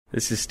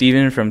This is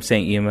Steven from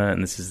St. Yuma,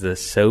 and this is the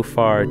So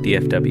Far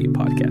DFW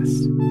podcast.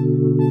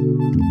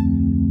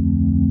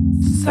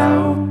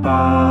 So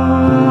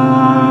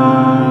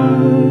Far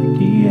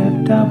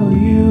DFW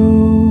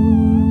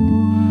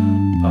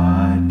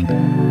podcast.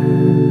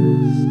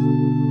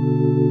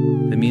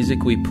 The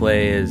music we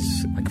play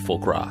is like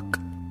folk rock.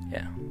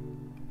 Yeah.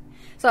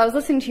 So I was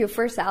listening to your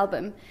first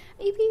album.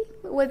 Maybe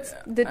what's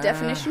the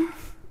definition?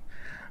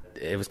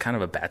 It was kind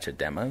of a batch of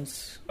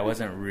demos. I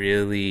wasn't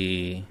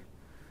really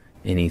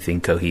anything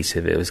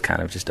cohesive. It was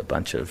kind of just a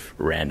bunch of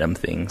random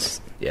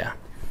things. Yeah.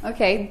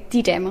 Okay,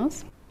 the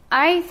demos.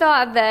 I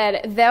thought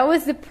that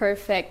was the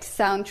perfect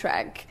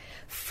soundtrack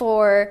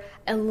for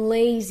a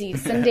lazy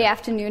Sunday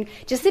afternoon,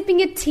 just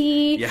sipping a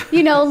tea,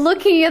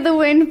 looking at the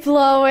wind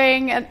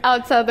blowing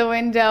outside the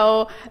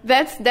window.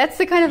 That's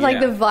the kind of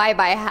like the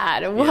vibe I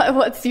had.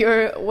 What's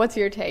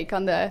your take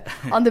on the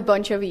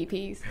bunch of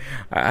EPs?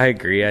 I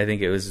agree. I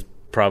think it was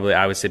probably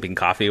I was sipping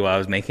coffee while I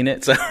was making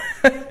it, so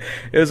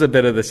it was a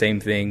bit of the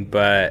same thing.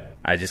 But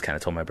I just kind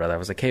of told my brother, I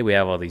was like, hey, I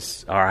have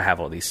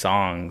all these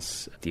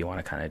songs. Do you want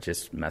to kind of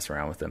just mess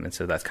around with them? And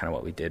so that's kind of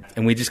what we did.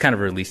 And we just kind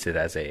of released it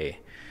as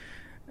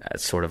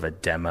as sort of a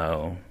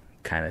demo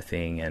kind of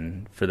thing,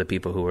 and for the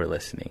people who were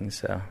listening.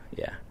 So,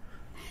 yeah.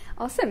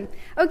 Awesome.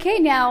 Okay,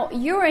 now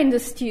you're in the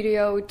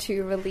studio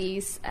to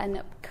release an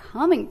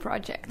upcoming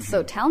project. Mm-hmm.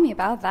 So tell me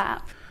about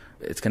that.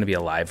 It's going to be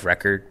a live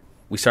record.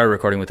 We started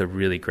recording with a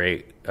really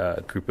great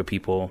group of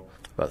people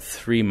about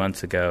 3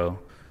 months ago.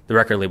 The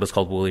record label is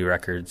called Woolly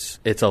Records.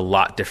 It's a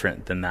lot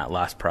different than that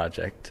last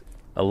project.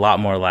 A lot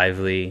more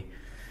lively.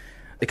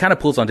 It kind of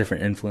pulls on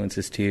different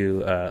influences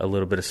too. A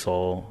little bit of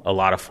soul, a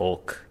lot of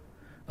folk,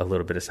 a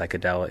little bit of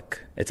psychedelic.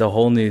 It's a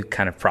whole new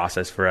kind of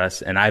process for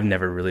us, and I've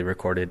never really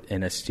recorded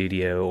in a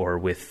studio or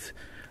with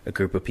a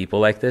group of people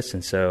like this.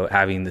 And so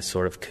having this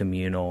sort of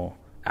communal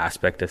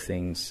aspect of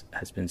things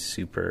has been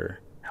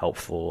super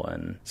helpful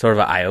and sort of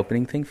an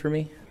eye-opening thing for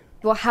me.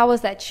 Well, how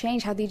was that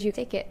change? How did you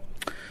take it?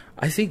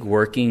 I think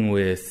working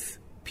with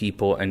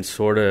people and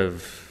sort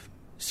of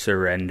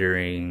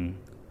surrendering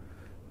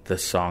the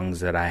songs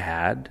that I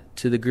had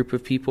to the group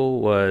of people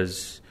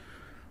was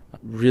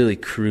really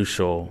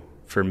crucial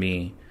for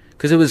me,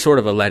 because it was sort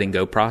of a letting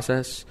go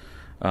process,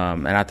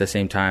 and at the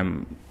same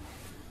time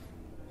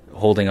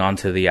holding on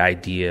to the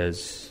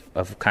ideas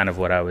of kind of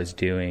what I was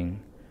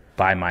doing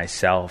by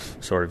myself,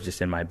 sort of just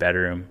in my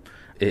bedroom.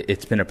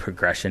 It's been a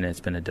progression. It's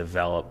been a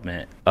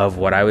development of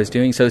what I was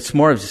doing. So it's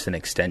more of just an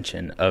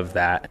extension of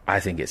that. I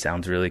think it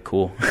sounds really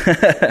cool.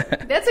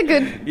 That's a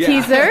good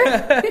teaser.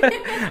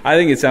 I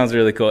think it sounds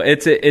really cool.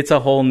 It's a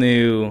whole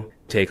new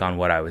take on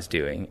what I was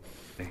doing.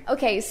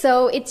 Okay,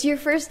 so it's your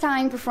first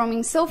time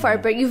performing so far,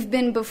 but you've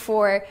been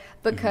before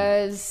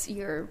because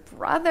your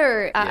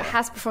brother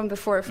has performed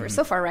before for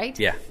So Far, right?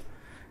 Yeah.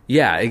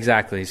 Yeah,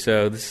 exactly.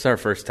 So this is our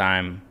first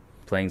time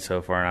playing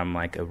So Far, and I'm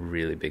like a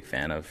really big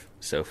fan of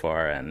So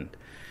Far, and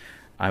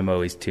I'm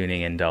always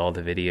tuning into all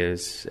the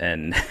videos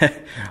and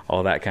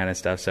all that kind of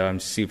stuff. So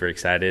I'm super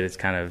excited.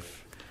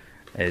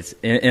 It's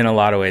in a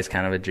lot of ways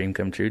kind of a dream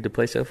come true to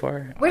play So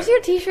Far. Where's your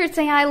t-shirt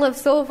saying I love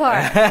So Far?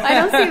 I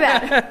don't see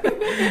that.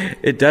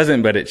 It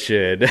doesn't, but it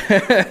should.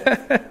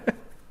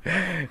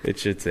 It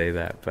should say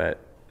that. But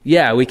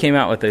yeah, we came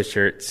out with those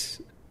shirts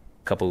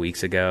a couple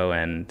weeks ago,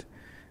 and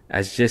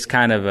as just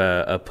kind of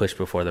a push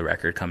before the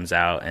record comes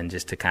out, and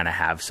just to kind of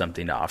have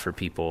something to offer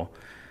people.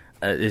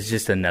 It's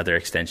just another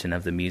extension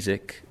of the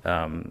music.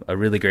 A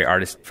really great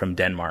artist from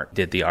Denmark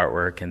did the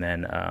artwork, and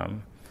then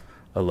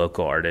a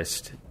local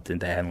artist did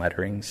the hand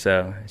lettering.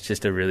 So it's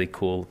just a really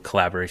cool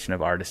collaboration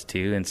of artists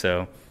too. And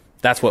so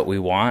that's what we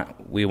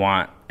want. We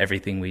want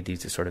everything we do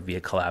to sort of be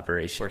a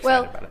collaboration.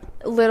 Well,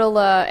 a little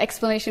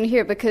explanation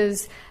here,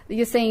 because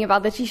you're saying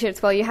about the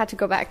t-shirts. Well, you had to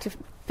go back to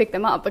pick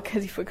them up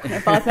because you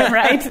forgot about them,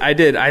 right? I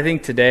did. I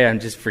think today I'm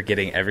just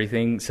forgetting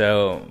everything.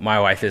 So my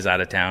wife is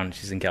out of town.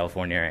 She's in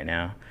California right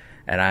now.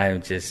 And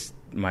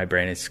my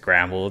brain is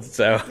scrambled.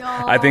 So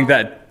I think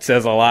that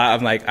says a lot.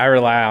 I'm like, I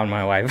rely on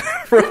my wife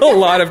for a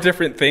lot of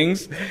different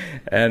things.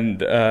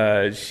 And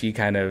she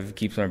kind of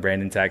keeps my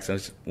brain intact. So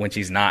when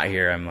she's not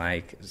here, I'm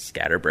like,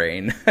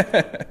 scatterbrain.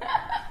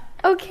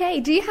 Okay.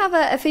 Do you have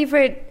a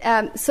favorite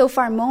So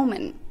Far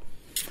moment?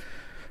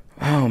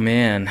 Oh,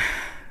 man.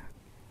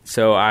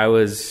 So I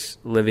was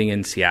living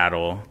in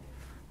Seattle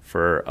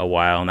for a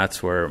while, and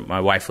that's where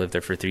my wife lived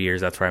there for 3 years.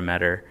 That's where I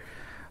met her.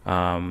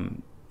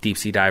 Deep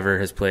Sea Diver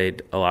has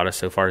played a lot of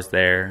So Fars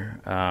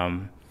there.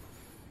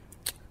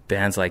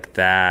 Bands like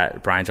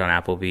that. Brian John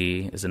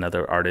Appleby is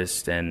another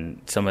artist, and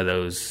some of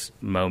those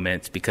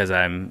moments, because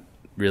I'm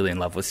really in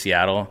love with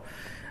Seattle,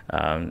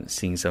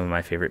 seeing some of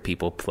my favorite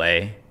people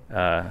play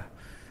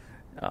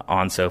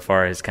on So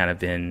Far has kind of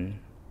been...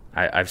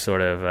 I've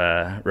sort of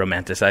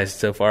romanticized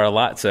So Far a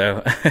lot,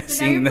 so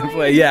seeing them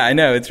play. Yeah, I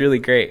know. It's really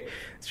great.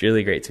 It's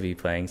really great to be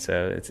playing,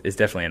 so it's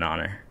definitely an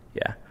honor.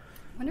 Yeah.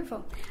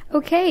 Wonderful.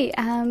 Okay,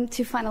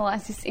 to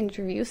finalize this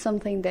interview,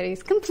 something that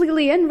is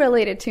completely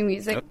unrelated to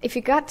music. If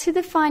you got to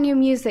define your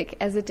music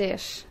as a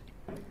dish,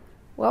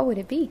 what would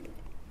it be?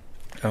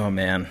 Oh,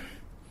 man.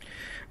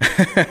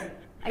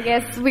 I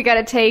guess we got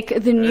to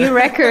take the new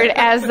record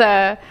as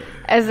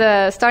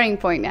a starting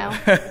point now.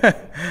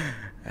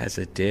 As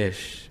a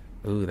dish.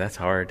 Ooh, that's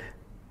hard.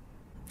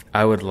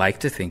 I would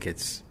like to think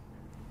it's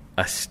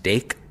a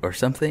steak or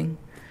something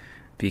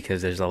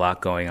because there's a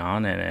lot going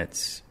on and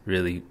it's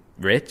really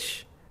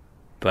rich.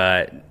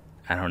 But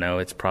I don't know,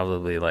 it's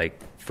probably like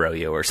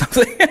froyo or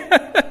something.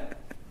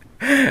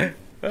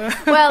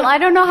 Well, I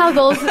don't know how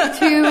those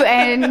two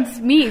ends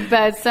meet,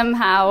 but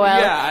somehow,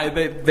 yeah,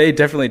 they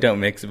definitely don't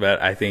mix,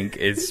 but I think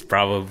it's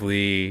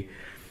probably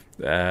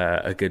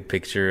a good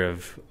picture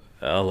of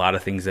a lot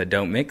of things that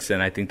don't mix,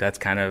 and I think that's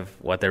kind of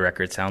what the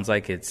record sounds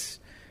like. It's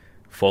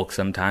folk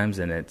sometimes,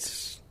 and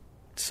it's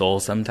soul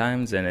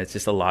sometimes, and it's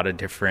just a lot of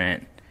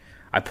different...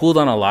 I pulled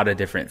on a lot of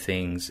different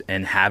things,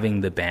 and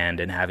having the band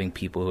and having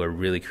people who are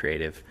really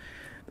creative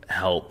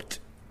helped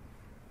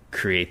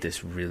create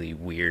this really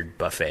weird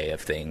buffet of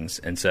things.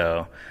 And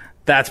so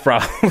that's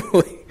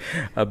probably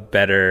a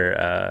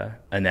better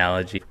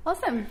analogy.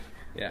 Awesome.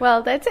 Yeah.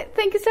 Well, that's it.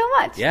 Thank you so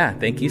much. Yeah,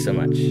 thank you so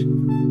much.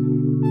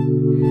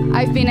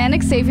 I've been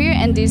Anna Xavier,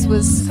 and this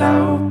was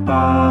South by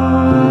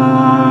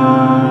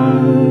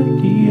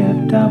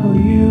DFW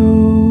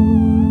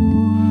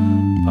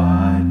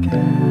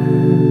podcast.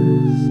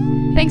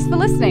 Thanks for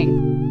listening.